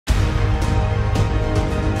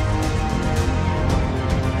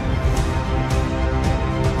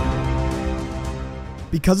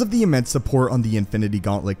Because of the immense support on the Infinity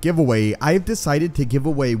Gauntlet giveaway, I have decided to give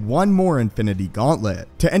away one more Infinity Gauntlet.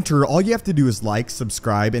 To enter, all you have to do is like,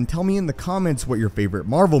 subscribe, and tell me in the comments what your favorite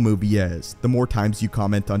Marvel movie is. The more times you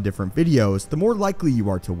comment on different videos, the more likely you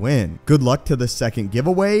are to win. Good luck to the second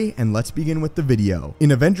giveaway, and let's begin with the video.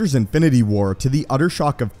 In Avengers Infinity War, to the utter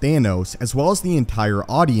shock of Thanos, as well as the entire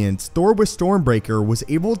audience, Thor with Stormbreaker was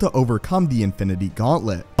able to overcome the Infinity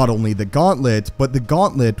Gauntlet. Not only the Gauntlet, but the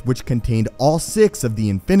Gauntlet which contained all 6 of the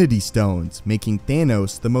Infinity Stones, making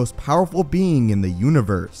Thanos the most powerful being in the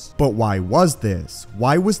universe. But why was this?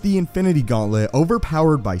 Why was the Infinity Gauntlet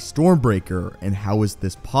overpowered by Stormbreaker, and how is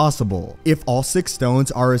this possible? If all 6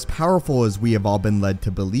 stones are as powerful as we have all been led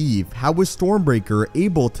to believe, how was Stormbreaker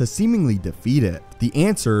able to seemingly defeat it? The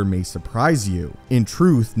answer may surprise you. In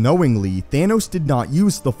truth, knowingly, Thanos did not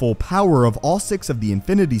use the full power of all 6 of the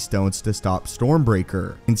Infinity Stones to stop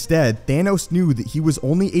Stormbreaker. Instead, Thanos knew that he was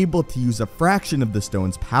only able to use a fraction of the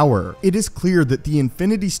stone's power. It is clear that the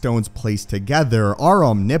Infinity Stones placed together are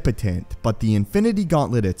omnipotent, but the Infinity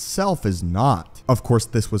Gauntlet itself is not. Of course,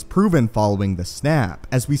 this was proven following the snap,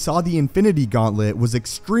 as we saw the Infinity Gauntlet was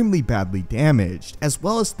extremely badly damaged, as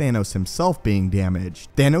well as Thanos himself being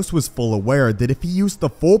damaged. Thanos was full aware that if he used the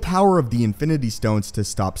full power of the Infinity Stones to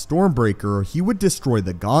stop Stormbreaker, he would destroy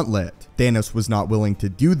the Gauntlet. Thanos was not willing to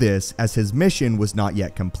do this, as his mission was not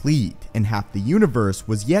yet complete, and half the universe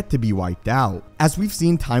was yet to be wiped out. As we've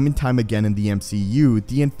seen time and time again in the MCU,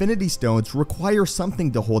 the Infinity Stones require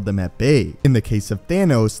something to hold them at bay. In the case of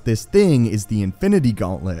Thanos, this thing is the Infinity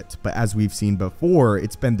Gauntlet, but as we've seen before,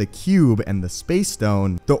 it's been the Cube and the Space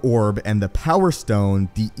Stone, the Orb and the Power Stone,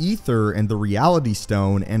 the Ether and the Reality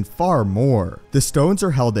Stone, and far more. The stones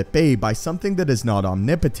are held at bay by something that is not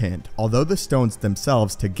omnipotent, although the stones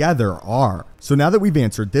themselves together are. So now that we've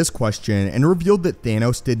answered this question and revealed that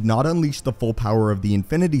Thanos did not unleash the full power of the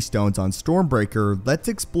Infinity Stones on Stormbreaker, let's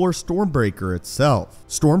explore Stormbreaker itself.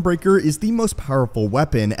 Stormbreaker is the most powerful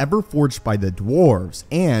weapon ever forged by the dwarves,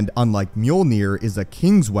 and unlike Mjolnir, is a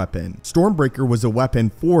king's weapon. Stormbreaker was a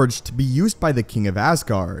weapon forged to be used by the king of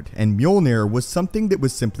Asgard, and Mjolnir was something that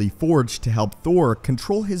was simply forged to help Thor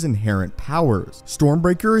control his inherent powers.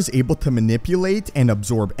 Stormbreaker is able to manipulate and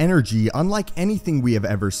absorb energy unlike anything we have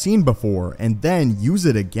ever seen before, and then use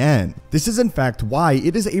it again. This is in fact why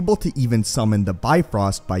it is able to even summon the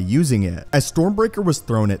Bifrost by using it. As Stormbreaker was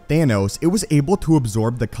thrown at Thanos, it was able to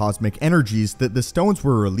absorb the cosmic energies that the stones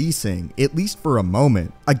were releasing, at least for a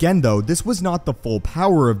moment. Again though, this was not the full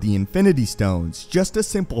power of the Infinity Stones, just a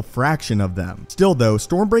simple fraction of them. Still though,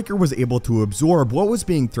 Stormbreaker was able to absorb what was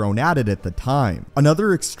being thrown at it at the time.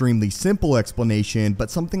 Another extremely simple explanation,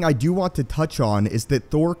 but something I do want to touch on, is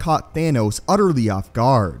that Thor caught Thanos utterly off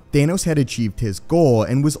guard. Thanos had achieved his goal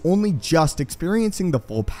and was only just experiencing the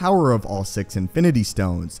full power of all 6 Infinity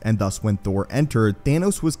Stones, and thus when Thor entered,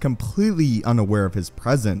 Thanos was completely unaware of his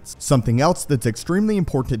presence. Something else that's extremely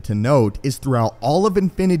important to note is throughout all of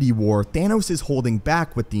Infinity War, Thanos is holding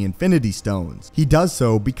back with the Infinity Stones. He does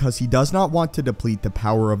so because he does not want to deplete the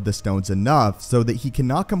power of the stones enough so that he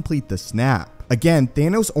cannot complete the snap. Again,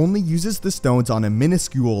 Thanos only uses the stones on a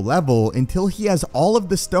minuscule level until he has all of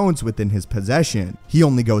the stones within his possession. He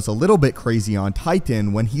only goes a little bit crazy on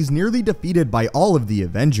Titan when he's nearly defeated by all of the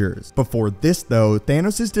Avengers. Before this though,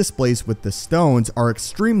 Thanos' displays with the stones are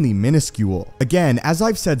extremely minuscule. Again, as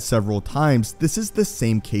I've said several times, this is the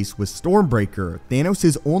same case with Stormbreaker. Thanos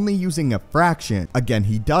is only using a fraction. Again,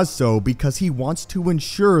 he does so because he wants to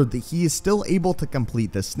ensure that he is still able to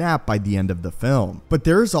complete the snap by the end of the film. But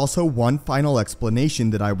there is also one final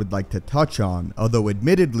explanation that I would like to touch on, although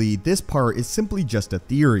admittedly this part is simply just a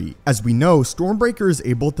theory. As we know, Stormbreaker is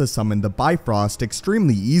able to summon the Bifrost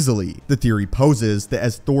extremely easily. The theory poses that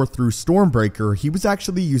as Thor threw Stormbreaker, he was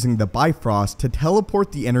actually using the Bifrost to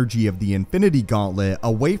teleport the energy of the Infinity Gauntlet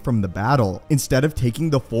away from the battle. Instead of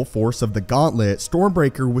taking the full force of the Gauntlet,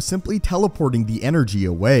 Stormbreaker was simply teleporting the energy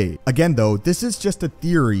away. Again though, this is just a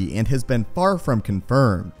theory and has been far from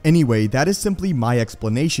confirmed. Anyway, that is simply my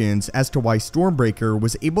explanations as to why Stormbreaker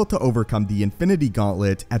was able to overcome the Infinity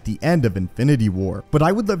Gauntlet at the end of Infinity War. But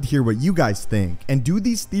I would love to hear what you guys think, and do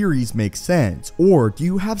these theories make sense, or do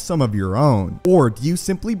you have some of your own? Or do you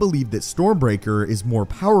simply believe that Stormbreaker is more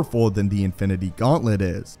powerful than the Infinity Gauntlet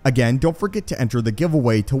is? Again, don't forget to enter the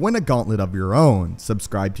giveaway to win a gauntlet of your own,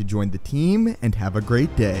 subscribe to join the team, and have a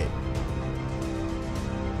great day.